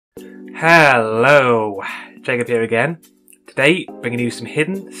Hello, Jacob here again. Today, bringing you some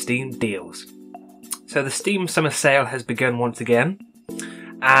hidden Steam deals. So the Steam Summer Sale has begun once again,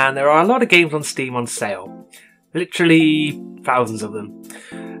 and there are a lot of games on Steam on sale. Literally thousands of them.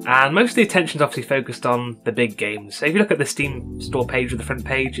 And most of the attention is obviously focused on the big games. So if you look at the Steam store page or the front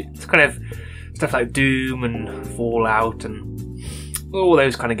page, it's kind of stuff like Doom and Fallout and all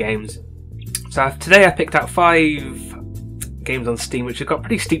those kind of games. So today I picked out 5 games on Steam which have got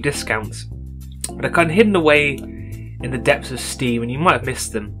pretty steep discounts, but are kind of hidden away in the depths of Steam and you might have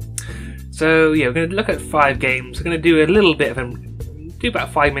missed them. So yeah, we're going to look at 5 games. We're going to do a little bit of do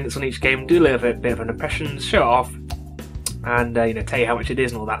about 5 minutes on each game, do a little bit of an impression, show it off, and tell you how much it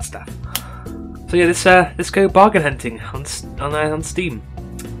is and all that stuff. So yeah, let's go bargain hunting on Steam.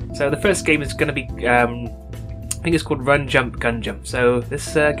 So the first game is going to be I think it's called Run Jump Gun Jump. So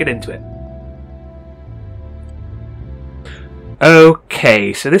let's get into it.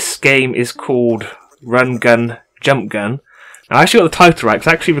 Okay, so this game is called Run Gun Jump Gun. Now, I actually got the title right because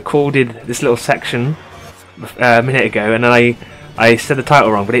I actually recorded this little section a minute ago, and then I said the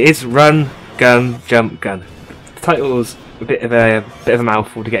title wrong. But it is Run Gun Jump Gun. The title's a bit of a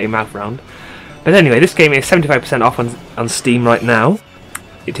mouthful to get your mouth around. But anyway, this game is 75% off on Steam right now.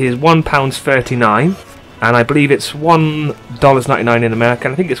 It is £1.39, and I believe it's $1.99 in America.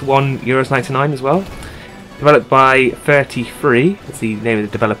 And I think it's €1.99 as well. Developed by 33, that's the name of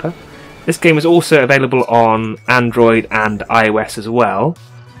the developer. This game is also available on Android and iOS as well.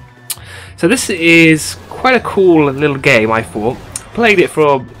 So this is quite a cool little game, I thought. Played it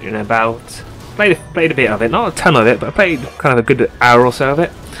for played a bit of it, not a ton of it, but I played kind of a good hour or so of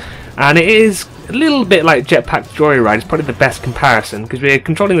it. And it is a little bit like Jetpack Joyride. It's probably the best comparison because we're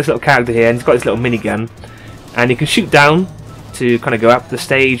controlling this little character here, and he's got this little minigun, and you can shoot down to kind of go up the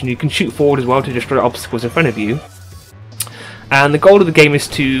stage, and you can shoot forward as well to destroy obstacles in front of you. And the goal of the game is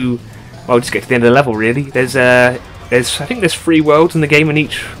to, well, just get to the end of the level really. There's I think there's 3 worlds in the game, and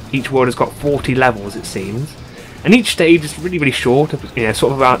each world has got 40 levels it seems. And each stage is really short,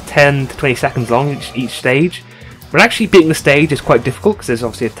 sort of about 10 to 20 seconds long each stage. But actually beating the stage is quite difficult because there's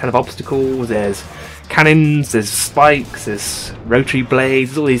obviously a ton of obstacles, there's cannons, there's spikes, there's rotary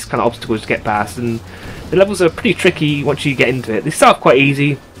blades, there's all these kind of obstacles to get past, and the levels are pretty tricky once you get into it. They start off quite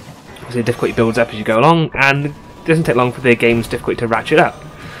easy, obviously the difficulty builds up as you go along, and it doesn't take long for the game's difficulty to ratchet up.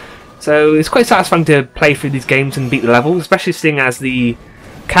 So it's quite satisfying to play through these games and beat the levels, especially seeing as the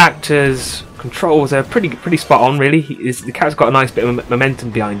character's controls are pretty spot on really. The character's got a nice bit of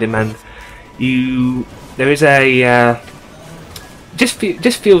momentum behind him, and there is a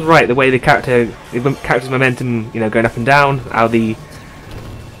just feels right the way the character's momentum, going up and down, how the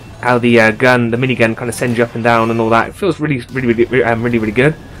minigun kind of sends you up and down and all that. It feels really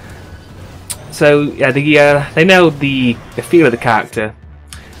good. So yeah, they nailed the feel of the character,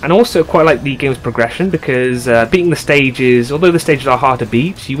 and also quite like the game's progression because beating the stages, although the stages are hard to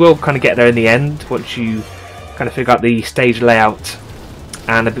beat, you will kind of get there in the end once you kind of figure out the stage layout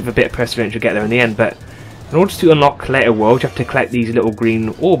and a bit of perseverance. You'll get there in the end. But in order to unlock later worlds, you have to collect these little green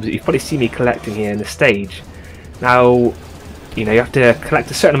orbs that you've probably seen me collecting here in the stage. Now, you have to collect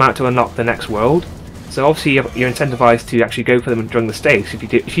a certain amount to unlock the next world. So obviously you're incentivized to actually go for them during the stage. So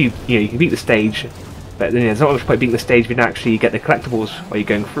if you can beat the stage, but then there's not much point beating the stage if you don't actually get the collectibles while you're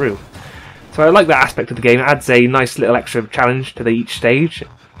going through. So I like that aspect of the game. It adds a nice little extra challenge to each stage,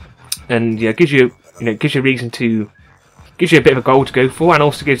 and gives you a bit of a goal to go for, and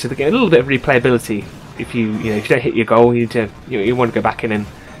also gives the game a little bit of replayability. If you don't hit your goal, you want to go back in and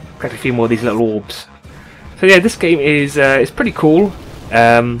collect a few more of these little orbs. So yeah, this game is it's pretty cool.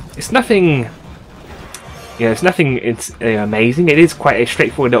 It's nothing, it's amazing. It is quite a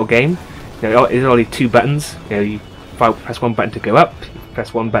straightforward little game. It's only 2 buttons. You press 1 button to go up, you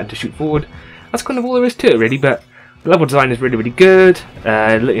press 1 button to shoot forward. That's kind of all there is to it, really. But the level design is really good.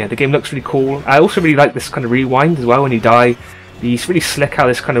 The game looks really cool. I also really like this kind of rewind as well when you die. It's really slick how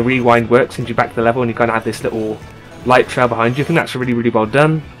this kind of rewind works, sends you back to the level, and you kind of have this little light trail behind you. I think that's really well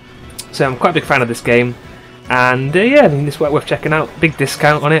done. So I'm quite a big fan of this game. And yeah, I mean, it's worth checking out. Big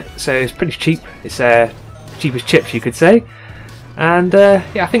discount on it, so it's pretty cheap. It's cheap as chips, you could say. And yeah,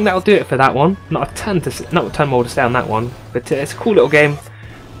 I think that'll do it for that one. Not a ton more to say on that one, but it's a cool little game.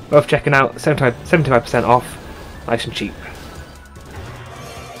 Worth checking out. 75% off, nice and cheap.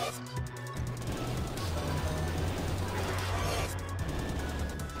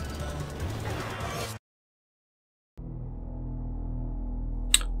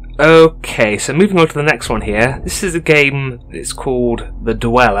 Okay, so moving on to the next one here. This is a game that's called The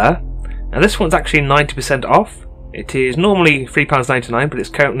Dweller, and this one's actually 90% off. It is normally £3.99, but it's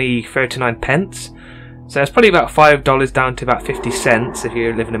currently 39 pence. So it's probably about $5 down to about 50 cents if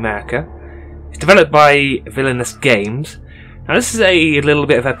you live in America. It's developed by Villainous Games. Now this is a little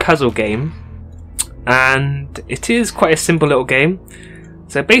bit of a puzzle game, and it is quite a simple little game.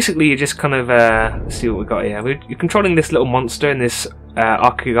 So basically you just kind of, let's see what we've got here. You're controlling this little monster in this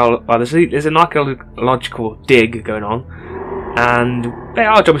there's an archaeological dig going on, and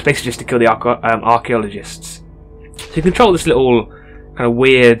our job is basically just to kill the archaeologists. So you control this little kind of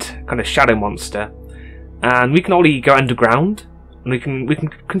weird kind of shadow monster, and we can only go underground, and we can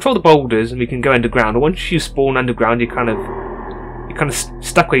control the boulders, and we can go underground. And once you spawn underground, you're kind of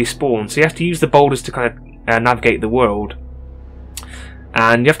stuck where you spawn. So you have to use the boulders to kind of navigate the world,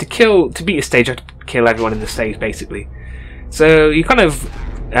 and you have to beat a stage. You have to kill everyone in the stage basically. So you kind of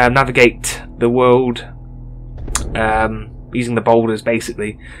navigate the world using the boulders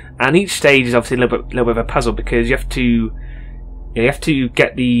basically, and each stage is obviously a little bit of a puzzle, because you have to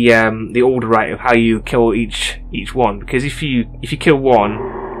get the order right of how you kill each one. Because if you kill one,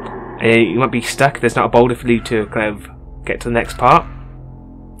 you might be stuck. There's not a boulder for you to kind of get to the next part.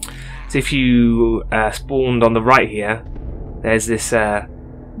 So if you spawned on the right here, there's this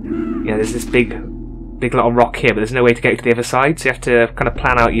there's this big little rock here, but there's no way to get to the other side. So you have to kind of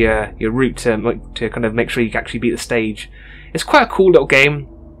plan out your route to kind of make sure you can actually beat the stage. It's quite a cool little game.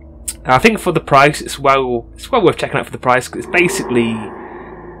 I think for the price, it's well worth checking out for the price. Cause it's basically,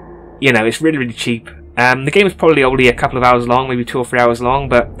 it's really cheap. The game is probably only a couple of hours long, maybe 2 or 3 hours long,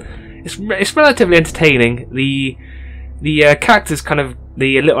 but it's relatively entertaining. The characters, kind of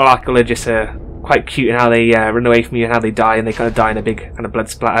the little archaeologists, are quite cute in how they run away from you and how they die, and they kind of die in a big kind of blood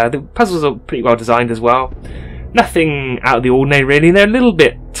splatter. The puzzles are pretty well designed as well. Nothing out of the ordinary really. They're a little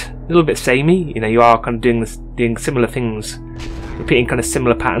bit samey. You are kind of doing similar things, repeating kind of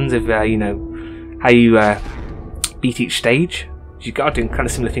similar patterns of how you beat each stage. You got doing kind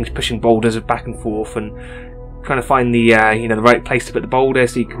of similar things, pushing boulders back and forth, and trying to find the the right place to put the boulder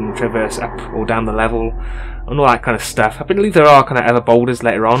so you can traverse up or down the level, and all that kind of stuff. I believe there are kind of other boulders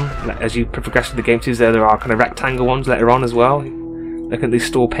later on as you progress through the game too. There are kind of rectangle ones later on as well. Look at the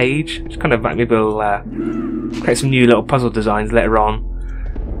store page, which kind of maybe we'll create some new little puzzle designs later on.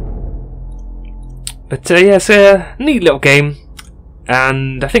 But yeah, it's a neat little game,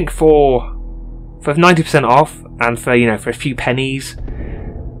 and I think for 90% off, and for for a few pennies,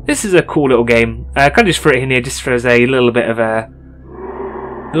 this is a cool little game. Kind of just throw it in here just for as a little bit of a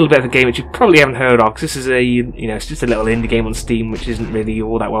game which you probably haven't heard of, because this is a it's just a little indie game on Steam which isn't really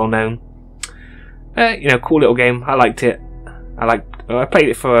all that well known. Cool little game. I liked it. I played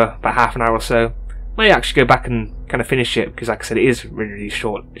it for about half an hour or so. Might actually go back and kind of finish it, because like I said, it is really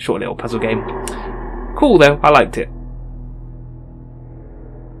short little puzzle game. Cool though, I liked it.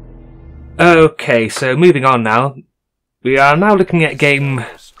 Okay, so moving on now. We are now looking at a game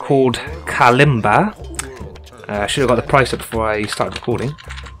called Kalimba. I should have got the price up before I started recording.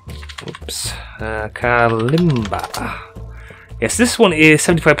 Oops. Kalimba. Yes, this one is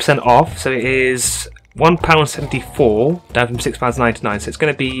 75% off, so it is £1.74 down from £6.99, so it's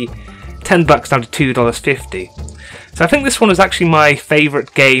going to be $10 down to $2.50. So I think this one was actually my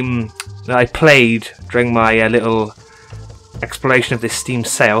favourite game that I played during my little exploration of this Steam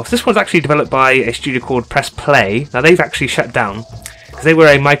sale. So this one's actually developed by a studio called Press Play. Now they've actually shut down because they were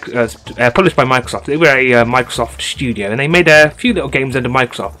published by Microsoft. They were a Microsoft studio, and they made a few little games under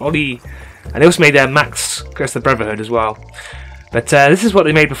Microsoft. And they also made Max Curse the Brotherhood as well. But this is what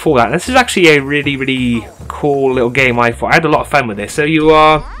they made before that. And this is actually a really cool little game. I thought I had a lot of fun with this. So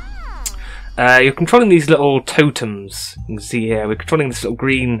you're controlling these little totems. You can see here we're controlling this little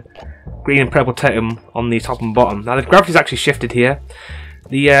green and purple totem on the top and bottom. Now the gravity's actually shifted here.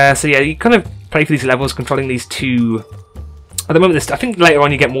 So yeah, you kind of play for these levels, controlling these two. At the moment, I think later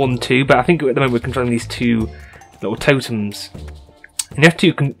on you get more than two, but I think at the moment we're controlling these two little totems. And you have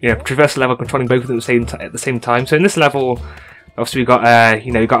to traverse the level, controlling both of them at the same time. So in this level, obviously we've got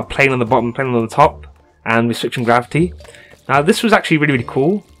we've got a plane on the bottom, plane on the top, and we're switching gravity. Now this was actually really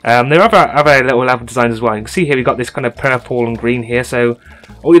cool. There are other little level designs as well. You can see here we've got this kind of purple and green here, so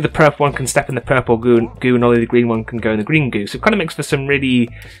only the purple one can step in the purple goo and only the green one can go in the green goo. So it kind of makes for some really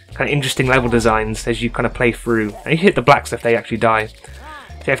kind of interesting level designs as you kind of play through. And you hit the black stuff, they actually die.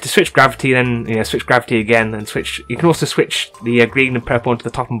 So you have to switch gravity, then switch gravity again, and switch. You can also switch the green and purple onto the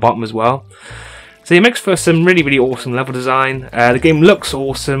top and bottom as well. So it makes for some really awesome level design. The game looks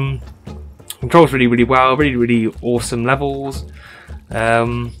awesome. Controls really well. Really awesome levels. Yeah,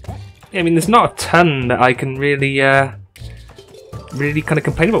 I mean, there's not a ton that I can really kind of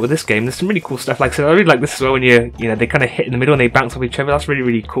complain about with this game. There's some really cool stuff. Like I said, I really like this as well when they kind of hit in the middle and they bounce off each other. That's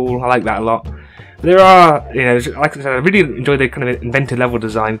really cool. I like that a lot. But there are, like I said, I really enjoy the kind of invented level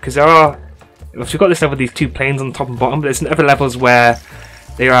design, because there are we've got this level with these two planes on top and bottom, but there's other levels where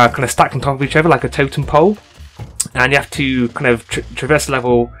they are kind of stacked on top of each other like a totem pole, and you have to kind of traverse the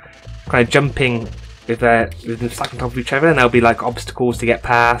level, kind of jumping with them stacked on top of each other, and there'll be like obstacles to get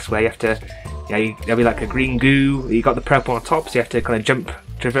past where you have to, there'll be like a green goo, you got the purple on top, so you have to kind of jump,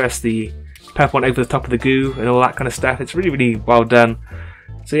 traverse the purple one over the top of the goo and all that kind of stuff. It's really, really well done.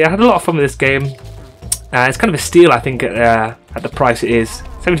 So yeah, I had a lot of fun with this game. It's kind of a steal, I think, at the price it is.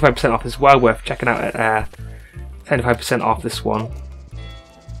 75% off is well worth checking out at 75% off this one.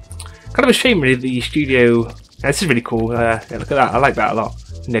 Kind of a shame really, the studio. This is really cool. Yeah, look at that, I like that a lot.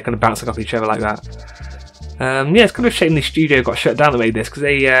 And they're kind of bouncing off each other like that. Yeah, it's kind of a shame the studio got shut down that made this, because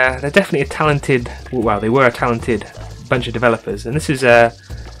they're definitely a talented, well, they were a talented bunch of developers, and this is a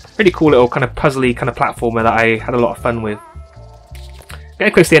really cool little kind of puzzly kind of platformer that I had a lot of fun with.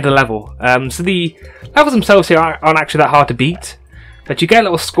 Getting close to the end of the level. So the levels themselves here aren't actually that hard to beat, but you get a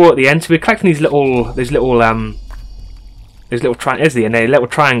little score at the end. So we're collecting these little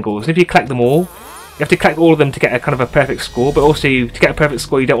triangles, and if you collect them all, you have to collect all of them to get a kind of a perfect score. But also, to get a perfect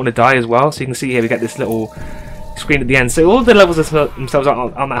score, you don't want to die as well. So you can see here we get this little screen at the end. So all the levels themselves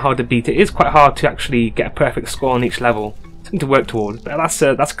aren't that hard to beat. It is quite hard to actually get a perfect score on each level. Something to work towards. But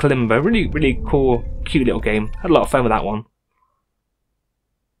that's Kalimba. Really, really cool, cute little game. Had a lot of fun with that one.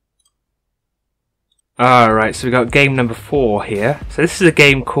 Alright, so we got game number 4 here. So this is a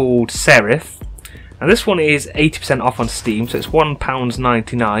game called Serif. And this one is 80% off on Steam, so it's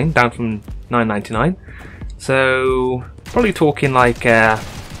 £1.99, down from £9.99. So probably talking like 12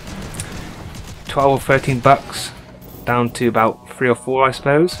 or 13 bucks, down to about 3 or 4, I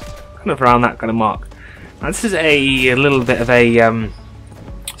suppose. Kind of around that kind of mark. Now this is a little bit of a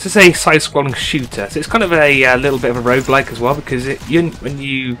this is a side-scrolling shooter, so it's kind of a little bit of a roguelike as well, because there's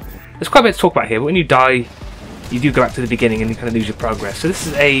quite a bit to talk about here, but when you die, you do go back to the beginning and you kind of lose your progress. So this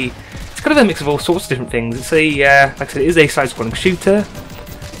is it's kind of a mix of all sorts of different things. It's like I said, it is a side-scrolling shooter.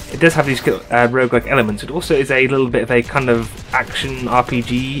 It does have these roguelike elements. It also is a little bit of a kind of action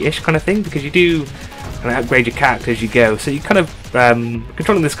RPG-ish kind of thing, because you do kind of upgrade your character as you go. So you kind of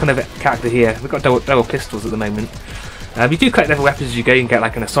controlling this kind of character here. We've got double pistols at the moment. You do collect other weapons as you go. You can get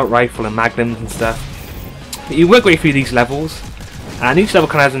like an assault rifle and magnums and stuff. But you work your way through these levels. And each level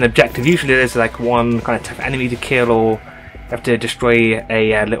kind of has an objective. Usually there's like one kind of tough enemy to kill, or you have to destroy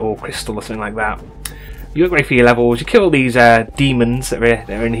a little crystal or something like that. You work right through your levels, you kill all these demons that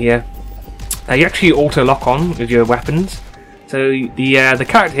are in here. You actually auto-lock on with your weapons. So the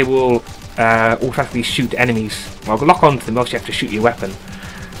character here will automatically shoot enemies. Well, lock on to them, obviously you have to shoot your weapon.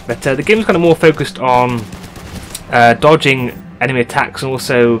 But the game's kind of more focused on dodging enemy attacks and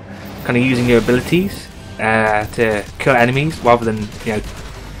also kind of using your abilities to kill enemies, rather than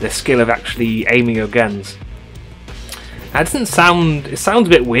the skill of actually aiming your guns. It sounds a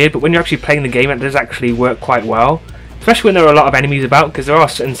bit weird, but when you're actually playing the game, it does actually work quite well, especially when there are a lot of enemies about, because there are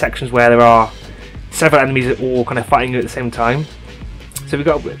certain sections where there are several enemies that are all kind of fighting you at the same time. So we've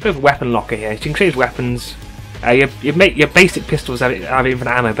got a bit of a weapon locker here, so you can change weapons. Your basic pistols have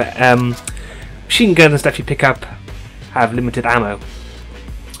infinite ammo, but machine guns and stuff you pick up have limited ammo.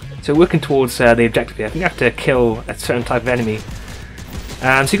 So working towards the objective here, I think you have to kill a certain type of enemy.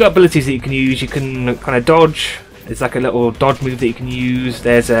 So you've got abilities that you can use. You can kind of dodge. There's like a little dodge move that you can use.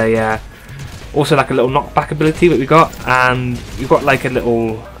 There's also like a little knockback ability that we got, and you've got like a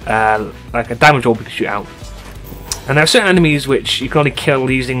little like a damage orb you can shoot out. And there are certain enemies which you can only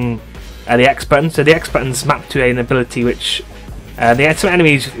kill using the X button. So the X button's mapped to an ability which some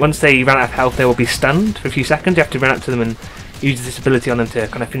enemies, once they run out of health, they will be stunned for a few seconds. You have to run up to them and use this ability on them to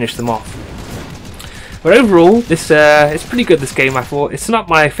kind of finish them off. But overall, it's pretty good, this game, I thought. It's not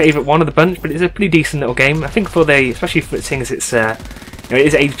my favourite one of the bunch, but it's a pretty decent little game. I think especially for seeing as it's it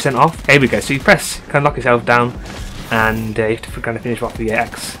is 80% off. Here we go. So you kind of lock yourself down, and you have to kind of finish off the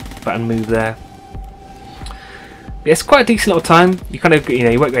X button move there. But it's quite a decent little time. You kind of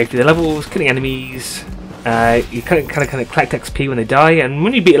you work your way through the levels, killing enemies. You kind of collect XP when they die, and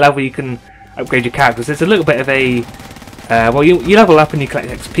when you beat a level, you can upgrade your characters. There's a little bit of a well, you level up and you collect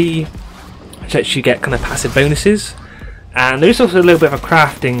XP, which lets you get kind of passive bonuses. And there's also a little bit of a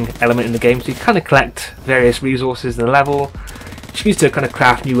crafting element in the game, so you kind of collect various resources in the level, which you use to kind of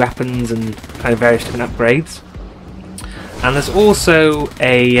craft new weapons and kind of various different upgrades. And there's also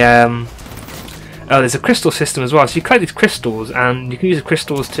there's a crystal system as well. So you collect these crystals, and you can use the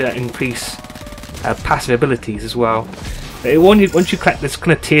crystals to increase passive abilities as well. But once you collect, there's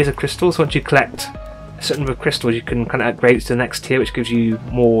kind of tiers of crystals. So once you collect a certain number of crystals, you can kind of upgrade it to the next tier, which gives you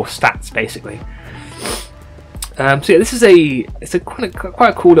more stats basically. So yeah, this is quite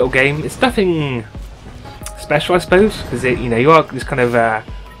a cool little game. It's nothing special, I suppose, because you are just kind of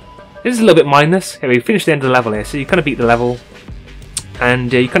This is a little bit mindless. Here we finished the end of the level here, so you kind of beat the level,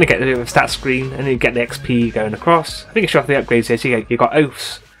 and you kind of get the stat screen, and you get the XP going across. I think it's off the upgrades here. So you got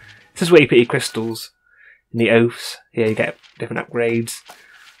oaths. This is where you put your crystals in the oaths. Here you get different upgrades.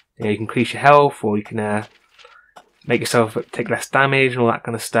 You can increase your health, or you can make yourself take less damage and all that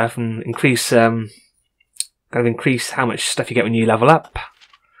kind of stuff, and increase increase how much stuff you get when you level up.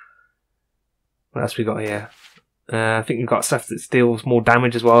 What else we got here? I think you've got stuff that deals more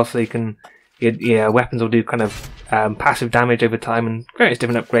damage as well, so you can your weapons will do kind of passive damage over time, and various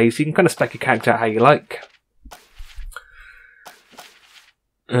different upgrades. So you can kind of spec your character out how you like.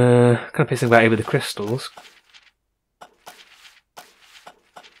 Kind of pissing about over the crystals.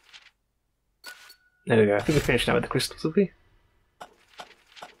 There we go. I think we finished now with the crystals, have we?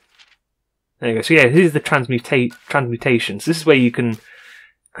 There you go. So yeah, this is the transmutations. This is where you can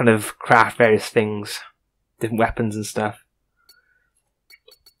kind of craft various things, different weapons and stuff.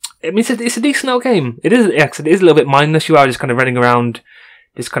 I mean, it's a decent old game. It is, yeah, it is a little bit mindless. You are just kind of running around,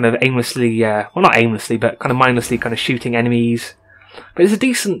 just kind of aimlessly, well, not aimlessly, but kind of mindlessly, kind of shooting enemies. But it's a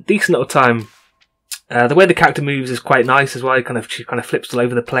decent little time. The way the character moves is quite nice as well. It kind of flips all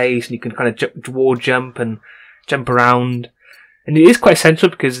over the place, and you can kind of wall jump and jump around. And it is quite essential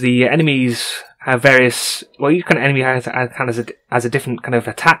because the enemies have various. Well, each kind of enemy has a different kind of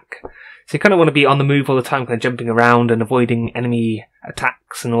attack. So you kind of want to be on the move all the time, kind of jumping around and avoiding enemy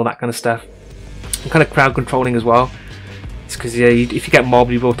attacks and all that kind of stuff. And kind of crowd controlling as well. It's because if you get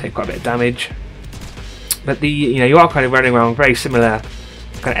mobbed, you will take quite a bit of damage. But you are kind of running around very similar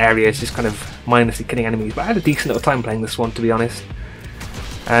kind of areas, just kind of mindlessly killing enemies. But I had a decent little time playing this one, to be honest.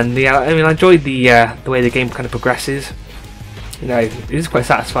 And yeah, I mean, I enjoyed the way the game kind of progresses. It is quite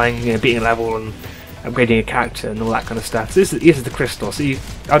satisfying, beating a level and upgrading a character and all that kind of stuff. So this is the crystal. So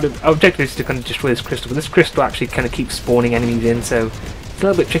our objective is to kind of destroy this crystal, but this crystal actually kind of keeps spawning enemies in, so it's a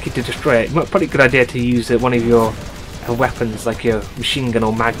little bit tricky to destroy it. Probably a good idea to use one of your weapons, like your machine gun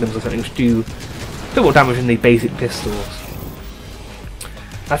or magnums or something, which do a bit more damage than the basic pistols.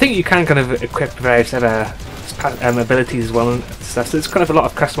 I think you can kind of equip various other abilities as well and stuff, so there's kind of a lot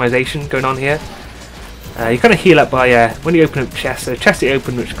of customization going on here. You kind of heal up by when you open up chests. So chests you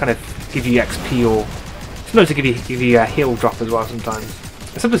open which kind of give you XP, or sometimes to give you a heal drop as well sometimes.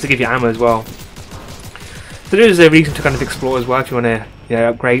 And sometimes to give you ammo as well. So there is a reason to kind of explore as well if you want to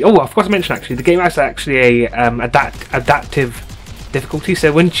upgrade. Oh, I forgot to mention actually, the game has actually a adaptive difficulty.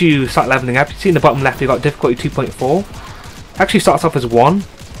 So once you start leveling up, you see in the bottom left you've got difficulty 2.4. It actually starts off as 1.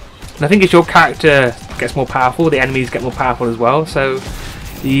 And I think as your character gets more powerful, the enemies get more powerful as well. So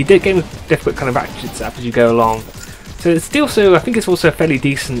the game difficult kind of ratchets up as you go along. So it's still I think it's also a fairly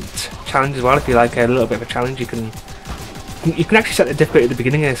decent challenge as well. If you like a little bit of a challenge, you can actually set the difficulty at the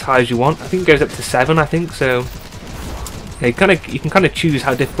beginning as high as you want. I think it goes up to 7. I think so. You can kind of choose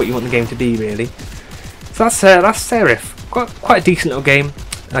how difficult you want the game to be, really. So that's Seraph. Quite a decent little game.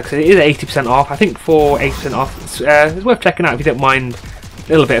 Like I said, it is 80% off. I think for 80% off, it's worth checking out if you don't mind a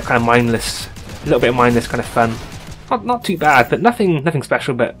little bit of kind of mindless kind of fun. Not too bad, but nothing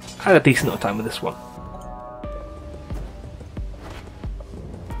special. But I had a decent little time with this one.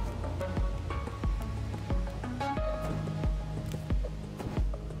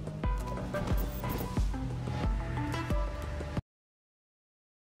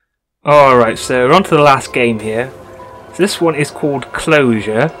 Alright, so we're on to the last game here. So this one is called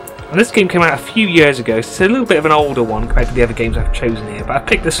Closure. And this game came out a few years ago, so it's a little bit of an older one compared to the other games I've chosen here. But I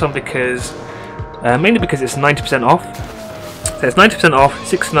picked this one because, mainly because it's 90% off. So it's 90% off,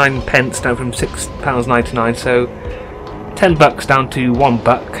 69 pence down from £6.99, so $10 down to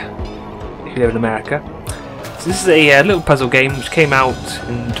 $1 if you live in America. So this is a little puzzle game which came out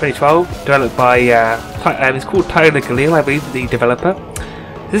in 2012, developed by, it's called Tyler Galil, I believe, the developer.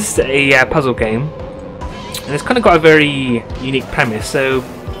 This is a puzzle game, and it's kind of got a very unique premise. So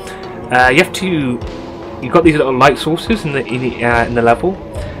you've got these little light sources in the level,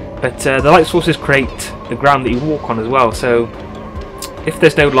 but the light sources create the ground that you walk on as well. So if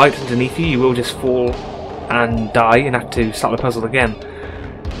there's no light underneath you, you will just fall and die and have to start the puzzle again.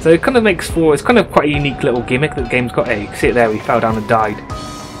 So it kind of it's kind of quite a unique little gimmick that the game's got. You can see it there, we fell down and died.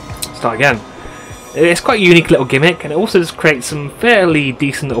 Start again. It's quite a unique little gimmick, and it also just creates some fairly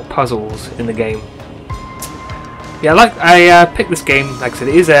decent little puzzles in the game. Yeah, I picked this game, like I said,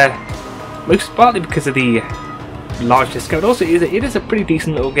 it is most partly because of the large discount, but also it is a pretty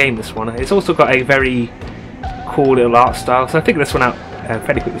decent little game, this one. It's also got a very cool little art style, so I figured this one out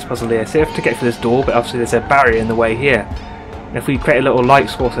fairly quick, this puzzle here. So you have to get through this door, but obviously there's a barrier in the way here. And if we create a little light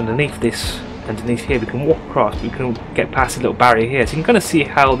source underneath here, we can walk across, we can get past the little barrier here. So you can kind of see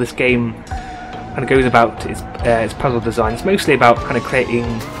how this game kind of goes about its puzzle design. It's mostly about kind of creating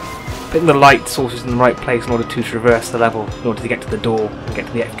putting the light sources in the right place in order to traverse the level, in order to get to the door and get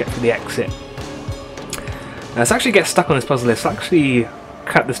to the exit. So actually get stuck on this puzzle list. So actually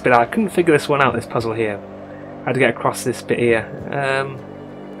cut this bit out. I couldn't figure this one out, this puzzle here. I had to get across this bit here.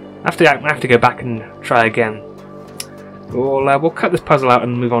 I have to go back and try again. We'll cut this puzzle out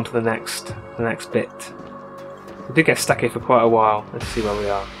and move on to the next bit. We did get stuck here for quite a while. Let's see where we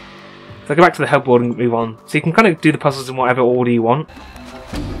are. So I'll go back to the hub board and move on. So you can kind of do the puzzles in whatever order you want.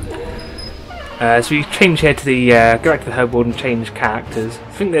 So you change here to the go back to the hub board and change characters.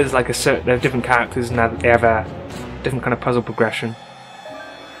 I think there's like there are different characters and they have a different kind of puzzle progression.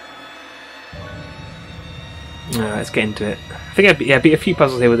 Let's get into it. I think I beat a few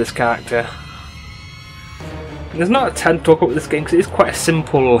puzzles here with this character. There's not a ton to talk about with this game because it is quite a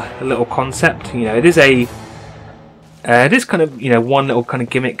simple little concept. You know, it is kind of, you know, one little kind of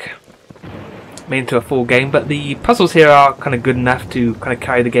gimmick made into a full game, but the puzzles here are kind of good enough to kind of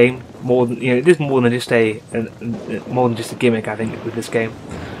carry the game more than, you know, it is more than just a gimmick, I think, with this game.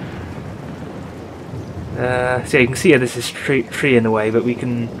 So yeah, you can see here this is tree in the way, but we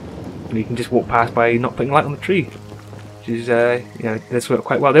can just walk past by not putting light on the tree, which is you know, this worked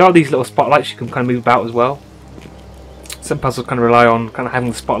quite well. There are these little spotlights you can kind of move about as well. Some puzzles kind of rely on kind of having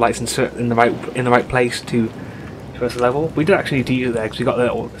the spotlights in the right place to traverse the level. We did actually need to use it there because we got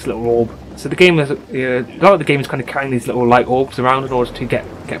this little orb. So the game is a lot of the game is kind of carrying these little light orbs around in order to get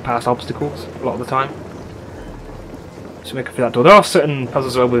past obstacles a lot of the time. So make it for that door. There are certain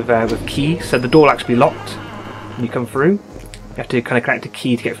puzzles as well with keys, so the door will actually be locked when you come through. You have to kind of connect a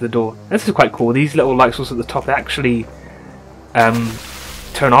key to get through the door. And this is quite cool. These little light sources at the top, they actually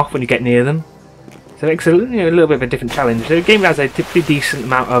turn off when you get near them. So it makes it, you know, a little bit of a different challenge. The game has a pretty decent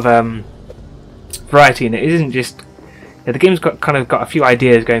amount of variety in it. It isn't just, you know, the game's got a few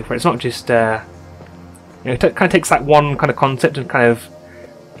ideas going for it. It's not just you know, it kind of takes that one kind of concept and kind of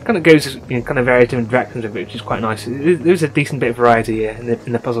goes in kind of various different directions of it, which is quite nice. There's a decent bit of variety here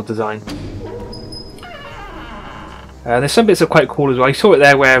in the puzzle design. There's some bits that are quite cool as well. You saw it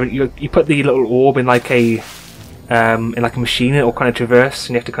there where you put the little orb in like a machine, and it will kind of traverse,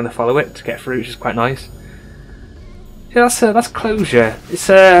 and you have to kind of follow it to get through, which is quite nice. Yeah, that's Closure. It's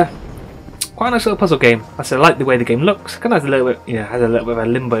quite a nice little puzzle game. I like the way the game looks. Kind of has a little bit, you know, has a little bit of a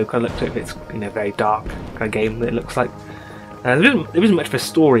limbo kind of look to it. It's, you know, very dark kind of game that it looks like. There isn't much of a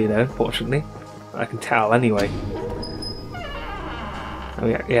story though, unfortunately. I can tell anyway. Oh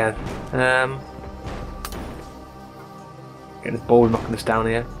yeah. Getting this ball knocking us down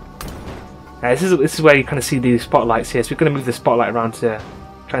here. This is where you kind of see these spotlights here. So we're going to move the spotlight around to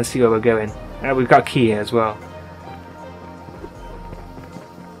try and see where we're going. We've got a key here as well.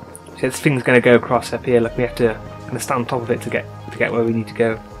 So this thing's going to go across up here. Look, we have to kind of stand on top of it to get where we need to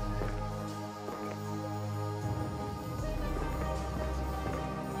go.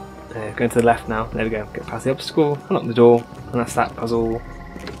 Going to the left now. There we go. Get past the obstacle, unlock the door, and that's that puzzle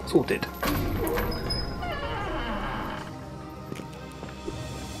sorted.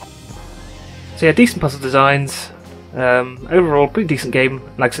 So yeah, decent puzzle designs. Overall, pretty decent game.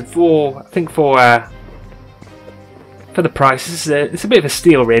 Like I said, I think for the price, it's a bit of a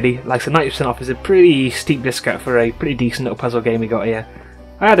steal really. Like I said, 90% off is a pretty steep discount for a pretty decent little puzzle game we got here.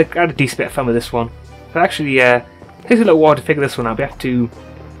 I had a decent bit of fun with this one. But actually, it takes a little while to figure this one out. We have to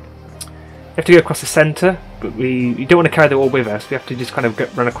go across the centre, but we don't want to carry the orb with us. We have to just kind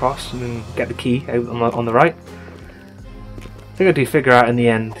of run across and then get the key on the right. I think I do figure out in the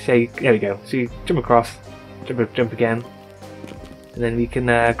end. So there we go. So you jump across, jump again, and then we can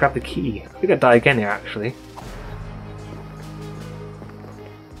grab the key. I think I die again here actually.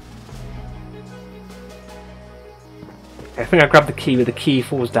 I think I grabbed the key, but the key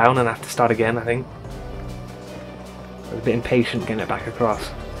falls down and I have to start again. I think I was a bit impatient getting it back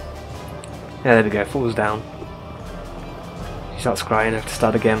across. Yeah, there we go. It falls down. She starts crying. I have to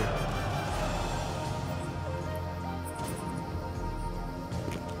start again.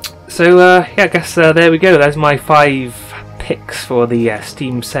 So yeah, I guess there we go. There's my 5 picks for the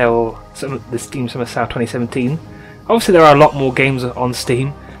Steam sale, the Steam Summer Sale 2017. Obviously, there are a lot more games on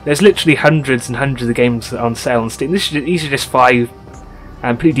Steam. There's literally hundreds and hundreds of games on sale on Steam. These are just 5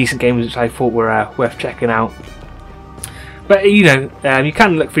 pretty decent games which I thought were worth checking out. But you know, you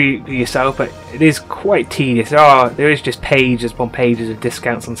can look for yourself, but it is quite tedious. There is just pages upon pages of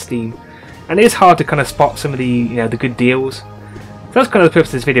discounts on Steam, and it is hard to kind of spot some of the the good deals. So that's kind of the purpose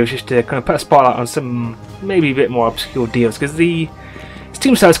of this video, is just to kind of put a spotlight on some maybe a bit more obscure deals, because the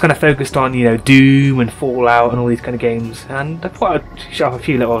Steam sale is kind of focused on Doom and Fallout and all these kind of games, and I thought I'd show off a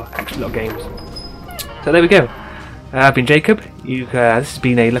few extra little games. So there we go. I've been Jacob. This has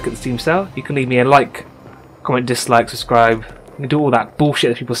been a look at the Steam sale. You can leave me a like, comment, dislike, subscribe, and do all that bullshit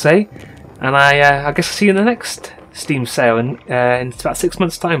that people say. And I guess I'll see you in the next Steam sale in about 6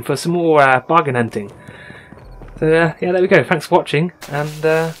 months' time for some more bargain hunting. So yeah, there we go. Thanks for watching,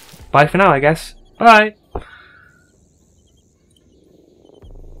 and bye for now, I guess. Bye!